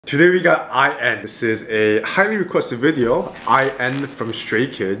Today we got IN. This is a highly requested video. IN from Stray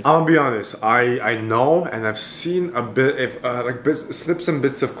Kids. I'm gonna be honest, I know and I've seen a bit of snips and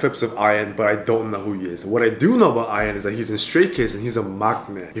bits of clips of IN, but I don't know who he is. What I do know about IN is that he's in Stray Kids and he's a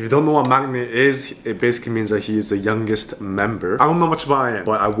MAKNAE. If you don't know what MAKNAE is, it basically means that he is the youngest member. I don't know much about IN,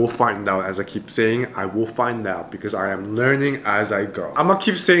 but I will find out. As I keep saying, I will find out because I am learning as I go. I'm gonna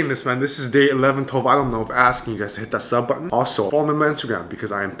keep saying this, man. This is day 11, 12. I don't know, if asking you guys to hit that sub button. Also, follow me on my Instagram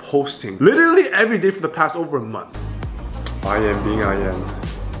because I am posting literally every day for the past over a month. I am being IN.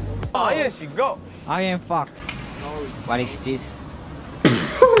 IN should go. I am fucked. What is this?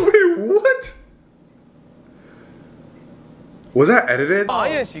 Wait, what? Was that edited?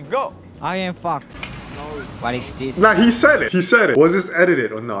 IN should go. I am fucked. What is this? Nah, he said it. He said it. Was this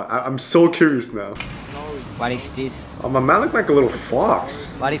edited or not? I'm so curious now. What is this? Oh, my man looked like a little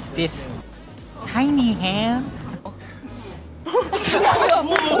fox. What is this? Tiny hand.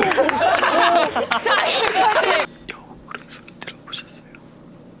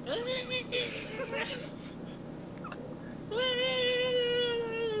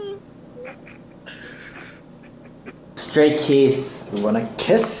 Stray Kids, you wanna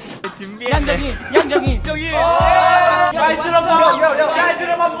kiss? I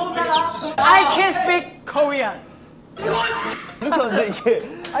can speak Korean.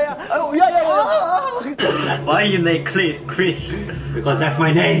 Why you name Chris? Because that's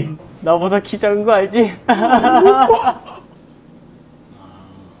my name. 나보다 키 작은 거 알지?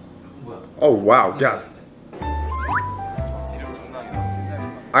 Oh wow, God.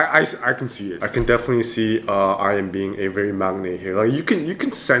 I can see it. I can definitely see I am being a very MAKNAE here. Like you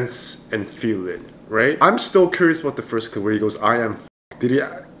can sense and feel it, right? I'm still curious about the first clip where he goes, I am did he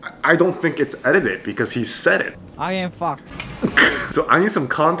I don't think it's edited because he said it. I am fucked. So I need some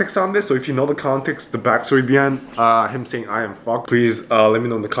context on this. So if you know the context, the backstory behind him saying I am fucked, please let me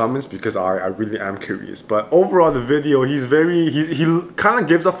know in the comments because I really am curious. But overall, the video, he kind of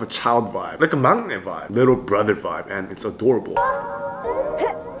gives off a child vibe, like a MAKNAE vibe, little brother vibe, and it's adorable.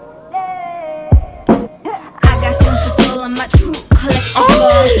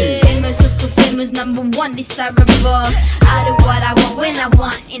 Famous, number one, desirable. I do what I want when I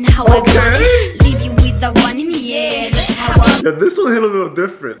want and how I want it. Leave you with the one in the air. That's how I. Yeah, this one hit a little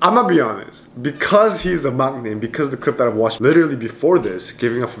different. I'm gonna be honest. Because he's a MAKNAE, because the clip that I've watched literally before this,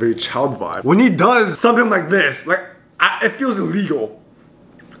 giving off a very child vibe. When he does something like this, like it feels illegal.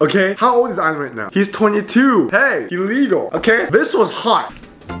 Okay? How old is IN right now? He's 22. Hey, illegal. Okay? This was hot.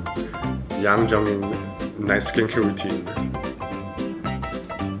 Yang Jung-in, nice skincare routine.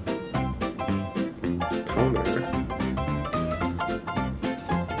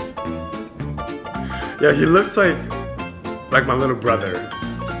 Yeah, he looks like my little brother.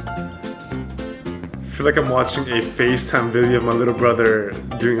 I feel like I'm watching a FaceTime video of my little brother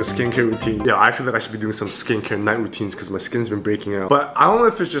doing a skincare routine. Yeah, I feel like I should be doing some skincare night routines because my skin's been breaking out. But I don't know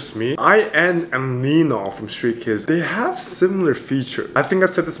if it's just me. IN and Lino from Stray Kids, they have similar features. I think I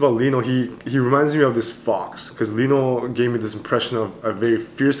said this about Lino. He reminds me of this fox because Lino gave me this impression of a very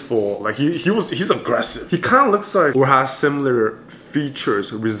fearful, like he's aggressive. He kind of looks like or has similar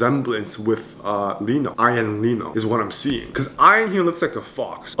features, resemblance with Lino. IN and Lino is what I'm seeing. Because IN here looks like a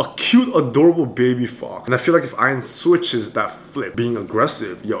fox. A cute, adorable baby fox. And I feel like if IN switches that flip, being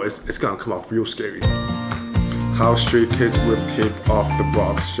aggressive, yo, it's gonna come off real scary. How Stray Kids whip tape off the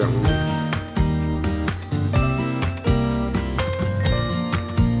box gently.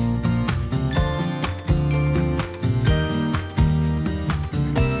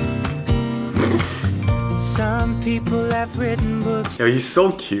 Some people have written books. Yeah, he's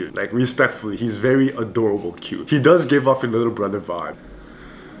so cute. Like, respectfully, he's very adorable cute. He does give off a little brother vibe.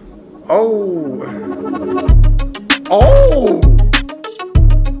 Oh! Oh!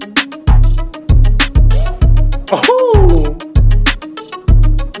 Oh!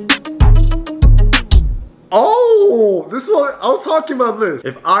 Oh! This one, I was talking about this.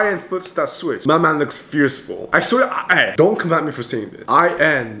 If IN flips that switch, my man looks fierceful. I swear, hey, don't come at me for saying this.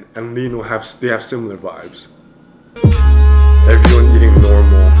 IN and Lino have similar vibes. Everyone eating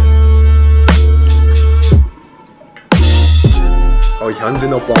normal. Oh,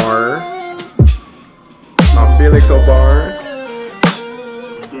 Hyunjin bar. Felix bar.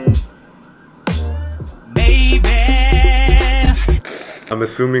 Baby. I'm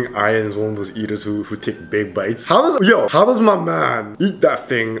assuming IN is one of those eaters who take big bites. How does my man eat that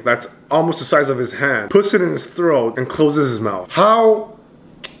thing that's almost the size of his hand, puts it in his throat, and closes his mouth? How?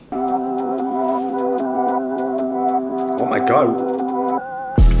 Oh my god.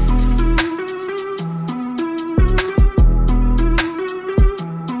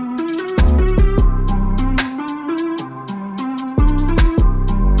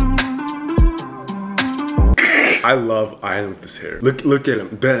 I love Ian with this hair. Look at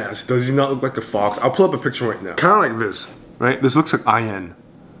him, deadass. Does he not look like a fox? I'll pull up a picture right now. Kind of like this, right? This looks like Ian.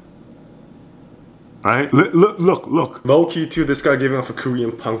 Right? Look. Low key too, this guy giving off a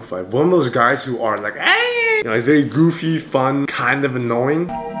Korean punk vibe. One of those guys who are like, hey! You know, he's very goofy, fun, kind of annoying.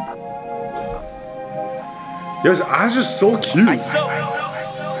 Yo, his eyes are so cute.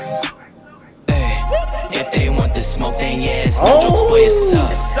 If they want the smoke, then yes, no jokes, boy, it's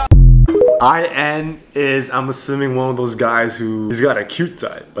up. IN is, I'm assuming, one of those guys who he's got a cute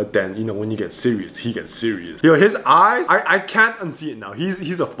side, but then, you know, when you get serious, he gets serious. Yo, his eyes, I can't unsee it now.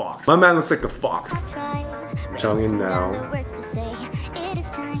 He's a fox. My man looks like a fox. Jungin now.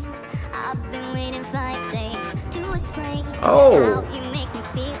 Oh,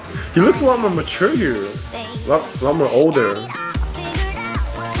 he looks a lot more mature here. A lot more older.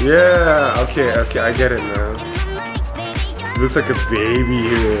 Yeah, okay, I get it, man. He looks like a baby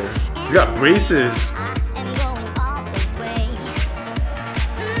here. He's got braces.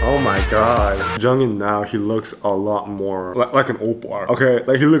 Oh my god. Jungin now, he looks a lot more like an oppa. Okay,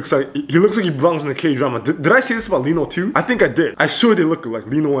 like he looks like he belongs in a K-drama. Did I say this about Lino too? I think I did. I sure they look like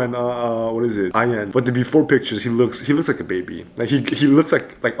Lino and what is it? Ian. But the before pictures, he looks like a baby. Like he looks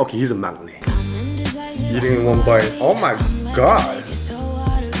like okay, he's a MAKNAE. Eating in one bite. Oh my god.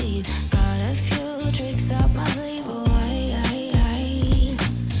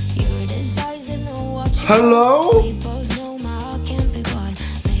 Hello?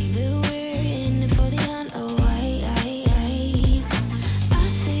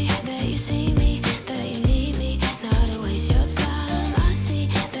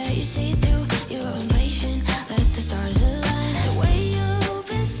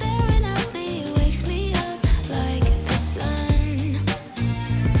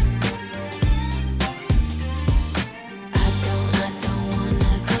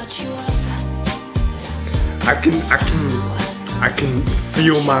 I can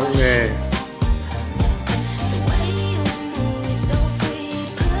feel MAKNAE.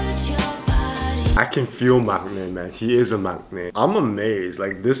 I can feel MAKNAE, man. He is a MAKNAE. I'm amazed.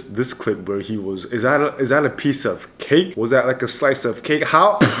 Like this clip where he was. Is that a piece of cake? Was that like a slice of cake?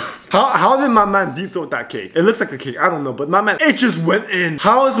 How did my man deep throat that cake? It looks like a cake. I don't know, but my man, it just went in.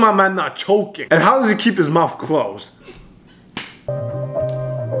 How is my man not choking? And how does he keep his mouth closed?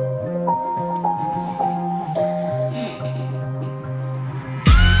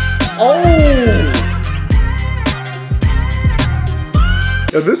 Oh!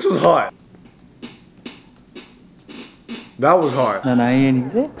 Yo, this was hot. That was hot. 난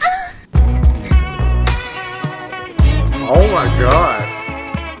IN인데? Oh my god.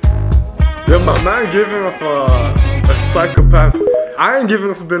 Yo, my man giving off a psychopath. I am giving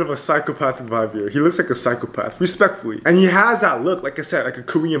off a bit of a psychopathic vibe here. He looks like a psychopath, respectfully. And he has that look, like I said, like a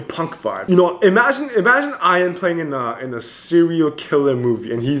Korean punk vibe. You know, imagine Ian playing in a serial killer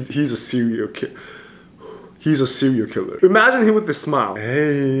movie, and he's a serial killer. He's a serial killer. Imagine him with a smile.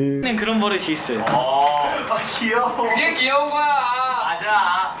 Hey. 그런 버릇이 있어요. 귀여워. 그게 귀여운 거야.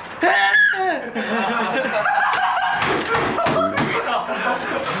 맞아.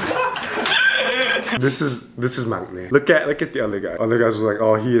 This is MAKNAE. Look at the other guy. Other guys were like,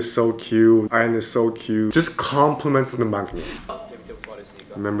 oh, he is so cute. Ian is so cute. Just compliment from the MAKNAE.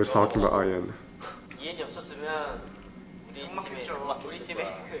 Remember talking about Ian. 이엔이 없었으면 우리 팀에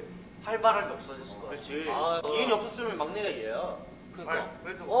그 활발함이 없어졌을 거야. 그렇지. 이엔이 없었으면 막내가 얘야. 그러니까.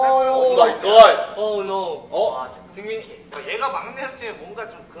 그래도. 오 마이 갓. 오 노. 승민. 얘가 막내였으면 뭔가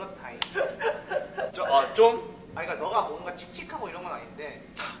좀 그렇다. 좀. 그러니까 너가 뭔가 칙칙하고 이런 건 아닌데.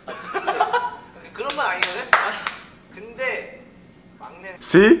 그런 건 아니거든. 근데.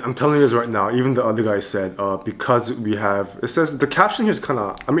 See, I'm telling you this right now. Even the other guy said, because we have, it says, the caption here is kind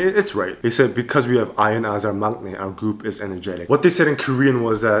of, I mean, it's right. They said, because we have Ian as our MAKNAE, our group is energetic. What they said in Korean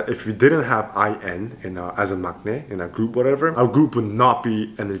was that if we didn't have Ian as a MAKNAE in our group, whatever, our group would not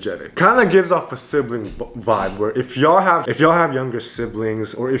be energetic. Kind of gives off a sibling vibe where if y'all have younger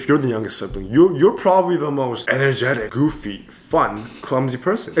siblings, or if you're the youngest sibling, you're probably the most energetic, goofy, fun, clumsy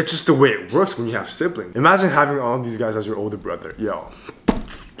person. It's just the way it works when you have siblings. Imagine having all these guys as your older brother. Yo.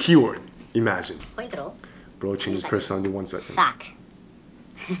 Keyword. Imagine. 포인트로 Bro, change his personality 1 second. 싹.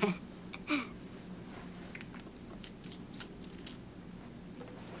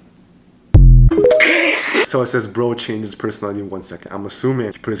 So it says bro changed his personality in 1 second. I'm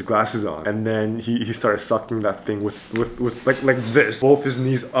assuming he put his glasses on and then he started sucking that thing with like this. Both his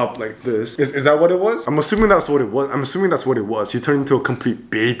knees up like this. Is that what it was? I'm assuming that's what it was. I'm assuming that's what it was. He turned into a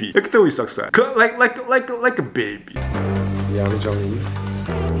complete baby. Look at the way he sucks that. Like a baby. Yeah, I'm Jungin.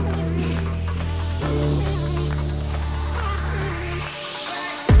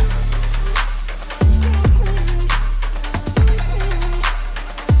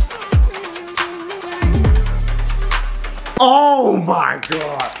 my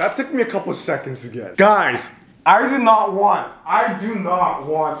god. That took me a couple seconds to get. Guys, I do not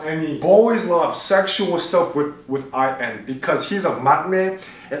want any boys love sexual stuff with IN because he's a MAKNAE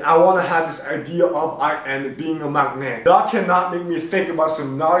and I want to have this idea of IN being a MAKNAE. Y'all cannot make me think about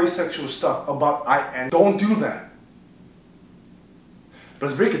some naughty sexual stuff about IN. Don't do that.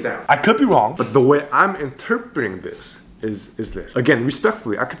 Let's break it down. I could be wrong, but the way I'm interpreting this is this. Again,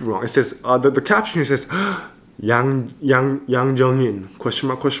 respectfully, I could be wrong. It says, the caption here says, Yang Jong-in, question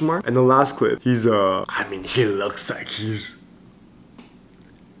mark. And the last clip, he's I mean, he looks like he's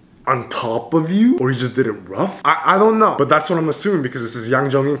on top of you, or he just did it rough. I don't know, but that's what I'm assuming because it says Yang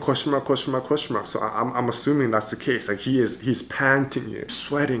Jong-in, question mark. So I'm assuming that's the case. Like he's panting here,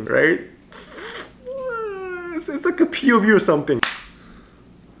 sweating, right? It's like a POV or something.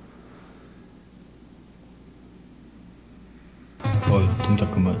 동작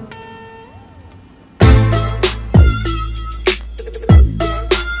그만.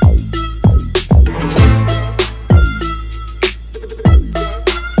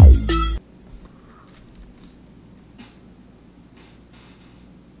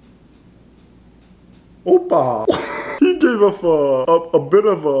 Oppa! He gave off a bit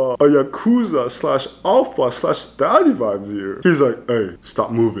of a Yakuza slash Alpha slash Daddy vibes here. He's like, hey,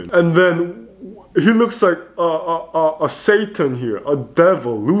 stop moving. And then he looks like a Satan here, a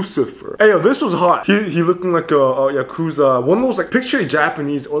devil, Lucifer. Hey, yo, this was hot. He looking like a Yakuza, one of those like picture a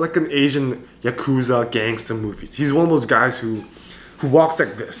Japanese or like an Asian Yakuza gangster movies. He's one of those guys who walks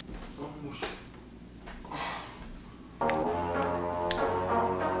like this.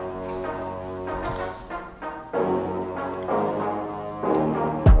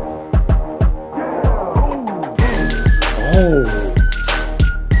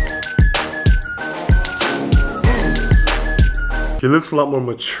 He looks a lot more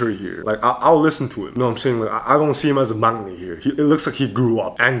mature here. Like, I'll listen to it. You know what I'm saying? Like, I don't see him as a MAKNAE here. It looks like he grew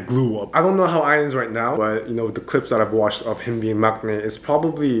up and glue up. I don't know how IN is right now, but you know, with the clips that I've watched of him being MAKNAE, it's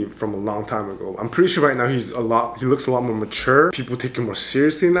probably from a long time ago. I'm pretty sure right now he looks a lot more mature. People take him more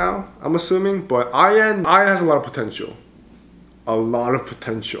seriously now, I'm assuming. But IN has a lot of potential. A lot of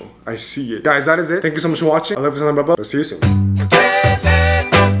potential. I see it. Guys, that is it. Thank you so much for watching. I love you, blah, blah, blah. See you soon.